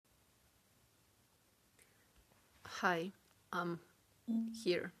Hi, I'm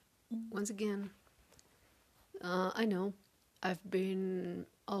here once again. I know I've been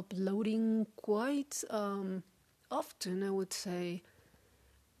uploading quite often, I would say,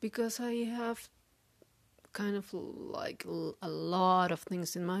 because I have kind of like a lot of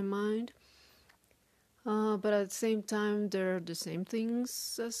things in my mind. But at the same time, they're the same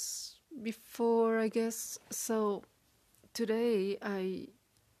things as before, I guess. So today I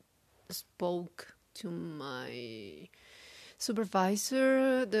spoke to my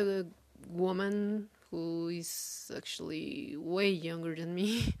supervisor, the woman who is actually way younger than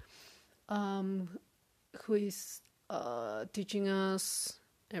me, um, who is teaching us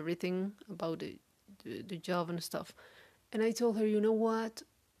everything about the job and stuff. And I told her, you know what?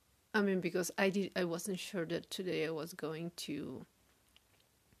 I mean, because I wasn't sure that today I was going to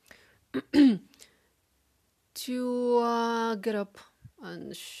get up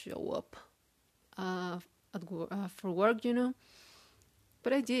and show up uh, for work.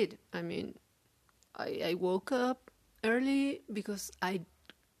 But I did. I mean, I woke up early because I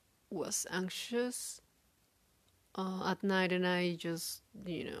was anxious at night, and I just,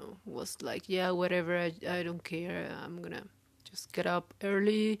 was like, yeah, whatever, I don't care. I'm gonna just get up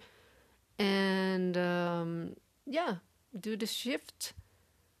early and, yeah, do the shift,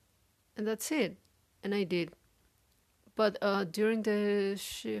 and that's it. And I did. But during the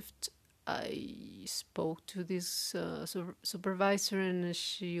shift, I spoke to this supervisor, and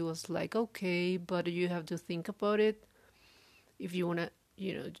she was like, okay, but you have to think about it if you want to,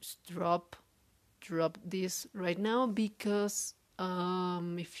 just drop this right now, because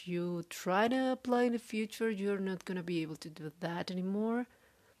if you try to apply in the future, you're not going to be able to do that anymore,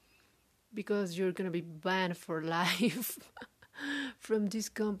 because you're going to be banned for life from this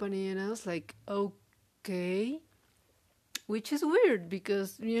company. And I was like, okay, which is weird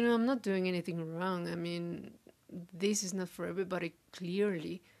because, I'm not doing anything wrong. I mean, this is not for everybody,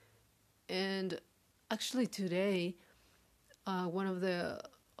 clearly. And actually today, one of the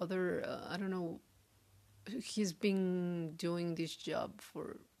other, I don't know, he's been doing this job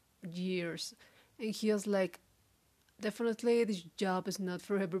for years, and he was like, definitely this job is not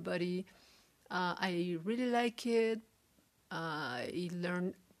for everybody. I really like it. I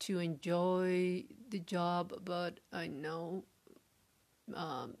learned to enjoy the job, but I know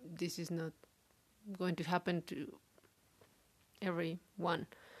this is not going to happen to everyone.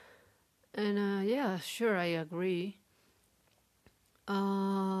 And yeah, sure, I agree.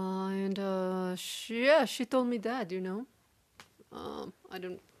 And she told me that, I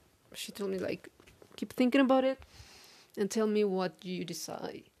don't. She told me, like, keep thinking about it and tell me what you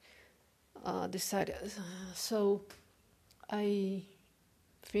decided. So I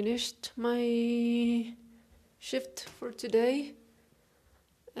finished my shift for today,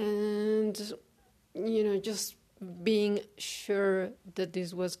 and just being sure that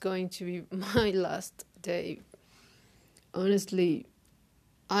this was going to be my last day. Honestly,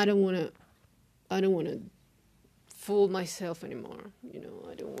 I don't want to fool myself anymore.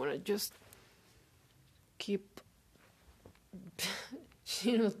 I don't want to just keep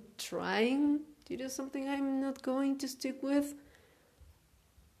trying to do something I'm not going to stick with.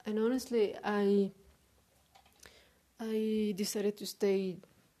 And honestly, I decided to stay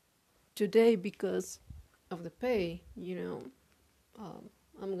today because of the pay. I'm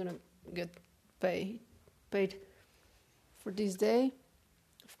gonna get paid for this day,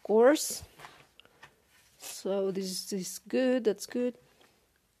 of course. So this is good. That's good.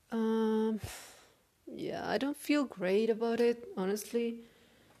 Yeah, I don't feel great about it, honestly.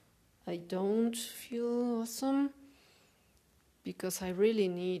 I don't feel awesome because I really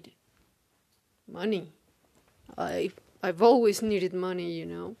need money. I've always needed money,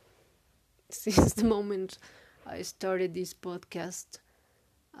 since the moment I started this podcast.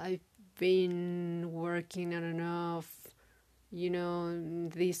 I've been working on and off,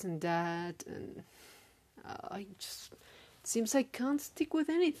 this and that, and I just, it seems I can't stick with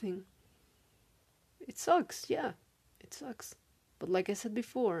anything. It sucks, yeah, it sucks. But like I said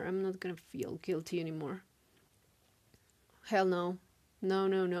before, I'm not gonna feel guilty anymore. Hell no. No,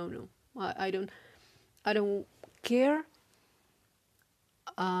 no, no, no. I don't care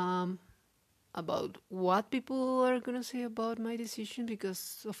um about what people are gonna say about my decision,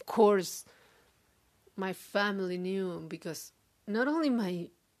 because of course my family knew, because not only my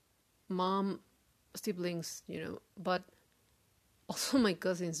mom, siblings, but also my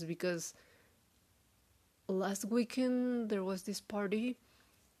cousins, because last weekend there was this party,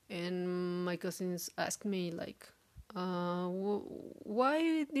 and my cousins asked me, like,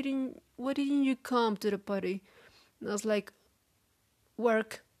 why didn't you come to the party? And I was like,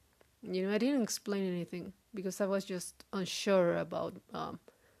 work. I didn't explain anything. because I was just unsure about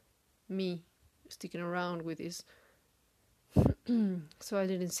me sticking around with this. So I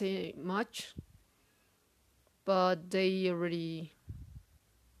didn't say much, but they already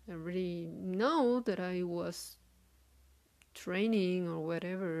know that I was training or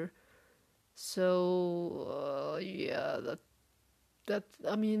whatever. So yeah, that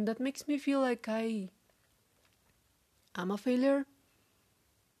I mean that makes me feel like I'm a failure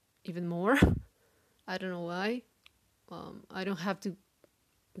even more. I don't know why. I don't have to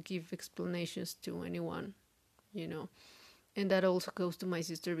give explanations to anyone, you know. And that also goes to my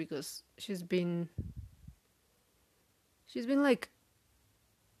sister because she's been like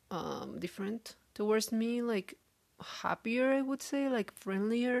different towards me, like happier, I would say, like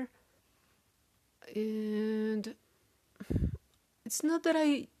friendlier. And it's not that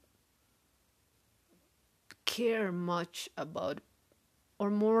I care much about, or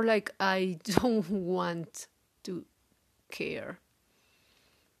more like I don't want to care.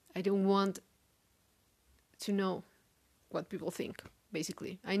 I don't want to know what people think,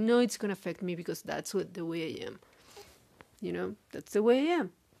 basically. I know it's gonna affect me because that's the way I am. That's the way I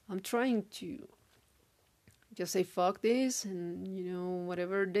am. I'm trying to just say fuck this, and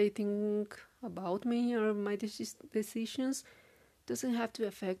whatever they think about me or my decisions doesn't have to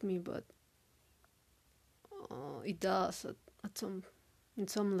affect me, but it does at some in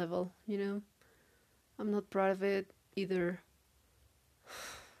some level. I'm not proud of it either,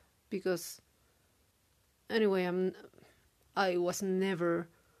 because anyway, I was never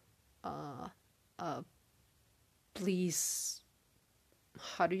uh, uh please,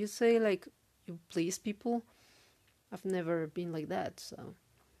 how do you say, like, you please people. I've never been like that, so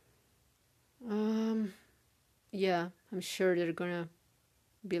yeah, I'm sure they're gonna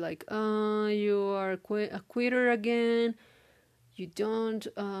be like, you are a quitter again. You don't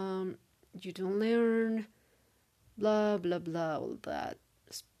learn, blah blah blah, all that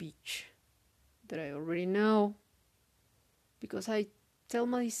speech that I already know, because I tell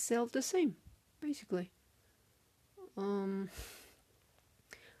myself the same, basically.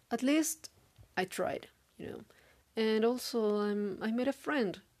 At least I tried, and also I made a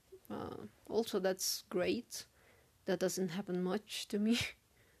friend. Also, that's great. That doesn't happen much to me,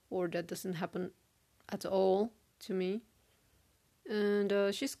 or that doesn't happen at all to me. And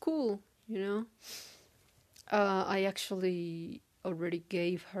she's cool, I actually already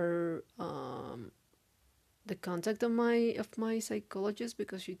gave her the contact of my psychologist,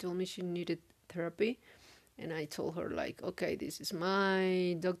 because she told me she needed therapy. And I told her, like, okay, this is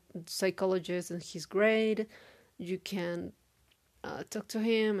my psychologist and he's great. You can talk to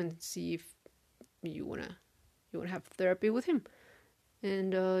him and see if you wanna have therapy with him.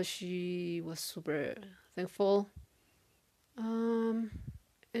 And she was super thankful. And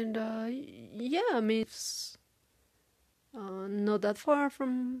yeah, I mean, it's not that far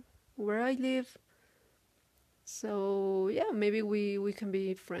from where I live. So yeah, maybe we can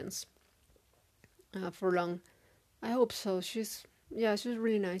be friends for long. I hope so. She's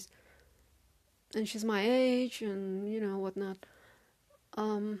really nice, and she's my age, and whatnot.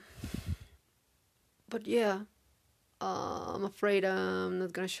 Um, but yeah, I'm afraid I'm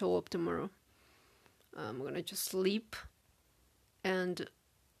not gonna show up tomorrow. I'm gonna just sleep, and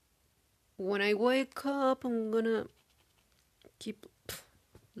when I wake up, I'm gonna keep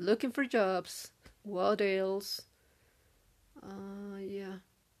looking for jobs. What else? Yeah.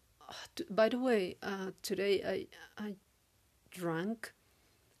 By the way, today I drank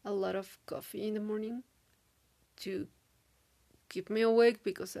a lot of coffee in the morning to keep me awake,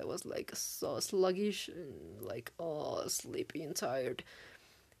 because I was like so sluggish and like all sleepy and tired.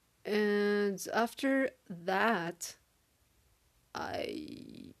 And after that,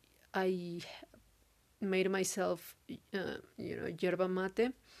 I I made myself yerba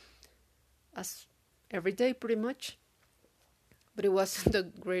mate as every day pretty much. But it wasn't a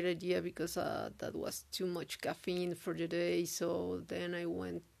great idea because that was too much caffeine for the day. So then I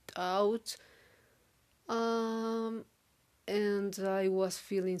went out, um, and I was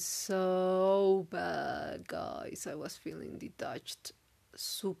feeling so bad, guys. I was feeling detached,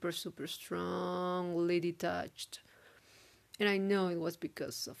 super, super strongly detached. And I know it was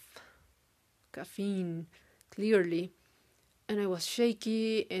because of caffeine, clearly. And I was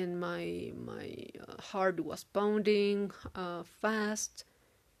shaky, and my heart was pounding fast,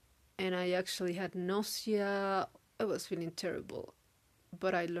 and I actually had nausea. I was feeling terrible,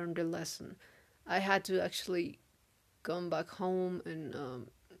 but I learned a lesson. I had to actually come back home and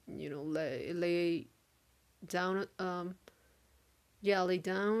lay down. Lay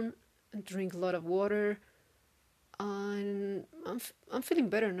down and drink a lot of water, and I'm feeling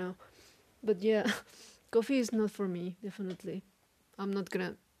better now. But yeah, Coffee is not for me, definitely. I'm not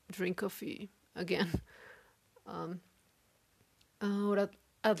gonna drink coffee again. um, or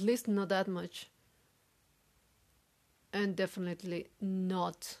at least not that much. And definitely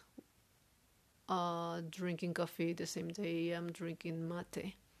not drinking coffee the same day I'm drinking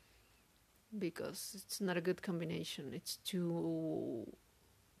mate, because it's not a good combination. It's too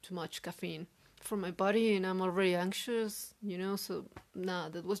much caffeine for my body, and I'm already anxious, so nah,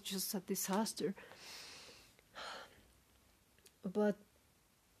 that was just a disaster. But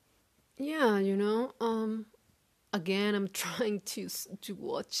yeah, again, I'm trying to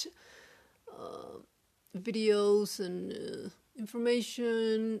watch videos and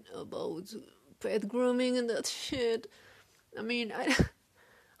information about pet grooming and that shit. I mean,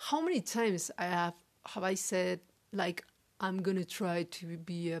 how many times have I said, like, I'm gonna try to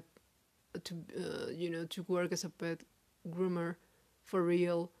be to work as a pet groomer for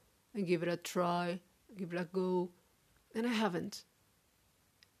real and give it a try, give it a go, and I haven't.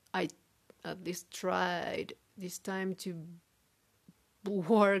 I at least tried this time to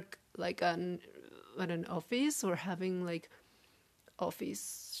work like at an office, or having like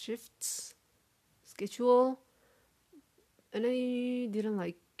office shifts schedule, and I didn't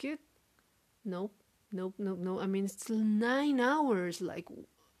like it. Nope. I mean, it's 9 hours. Like,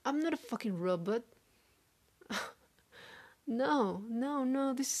 I'm not a fucking robot.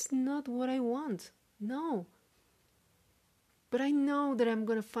 No, this is not what I want. No. But I know that I'm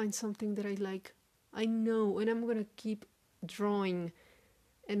gonna find something that I like. I know, and I'm gonna keep drawing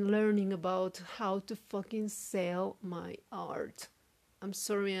and learning about how to fucking sell my art. I'm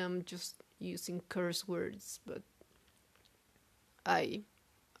sorry, I'm just using curse words, but I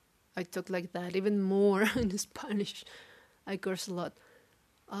talk like that, even more in Spanish. I curse a lot.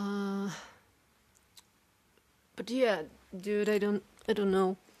 But yeah, dude, I don't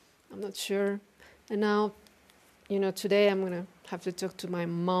know. I'm not sure. And now, today I'm gonna have to talk to my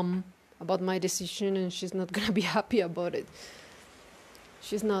mom about my decision, and she's not gonna be happy about it.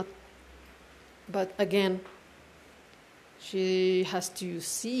 She's not. But again, she has to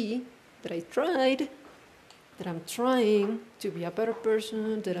see that I tried, that I'm trying to be a better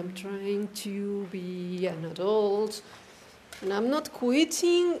person, that I'm trying to be an adult, and I'm not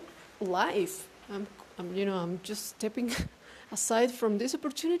quitting life. I'm just stepping aside from this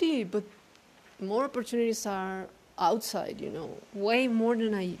opportunity, but more opportunities are outside, way more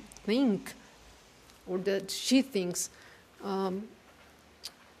than I think, or that she thinks.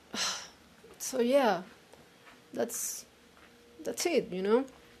 So yeah, that's it,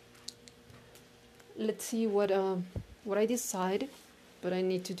 Let's see what I decide, but I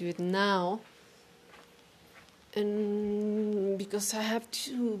need to do it now, and because I have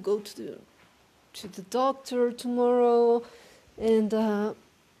to go to the doctor tomorrow, and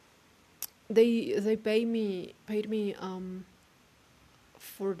they paid me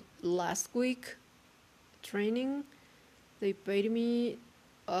for last week training. They paid me,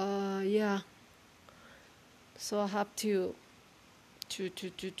 yeah. So I have to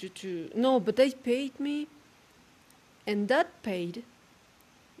no, but they paid me, and that pay,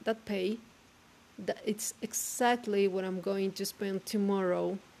 it's exactly what I'm going to spend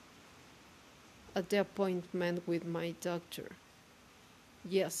tomorrow at the appointment with my doctor.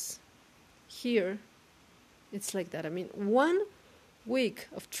 Yes, here it's like that. I mean, 1 week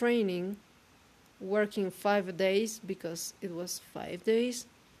of training, working 5 days, because it was 5 days,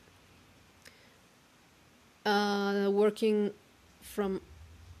 working from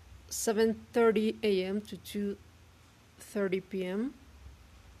 7:30 a.m. to 2:30 p.m.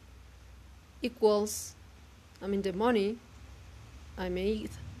 equals, the money I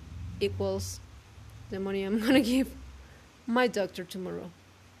made equals the money I'm gonna give my doctor tomorrow.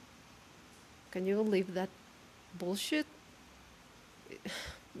 Can you believe that bullshit?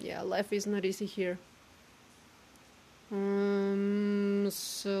 Yeah, life is not easy here.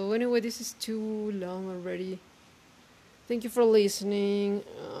 So anyway, this is too long already. Thank you for listening.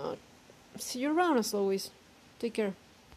 See you around as always. Take care.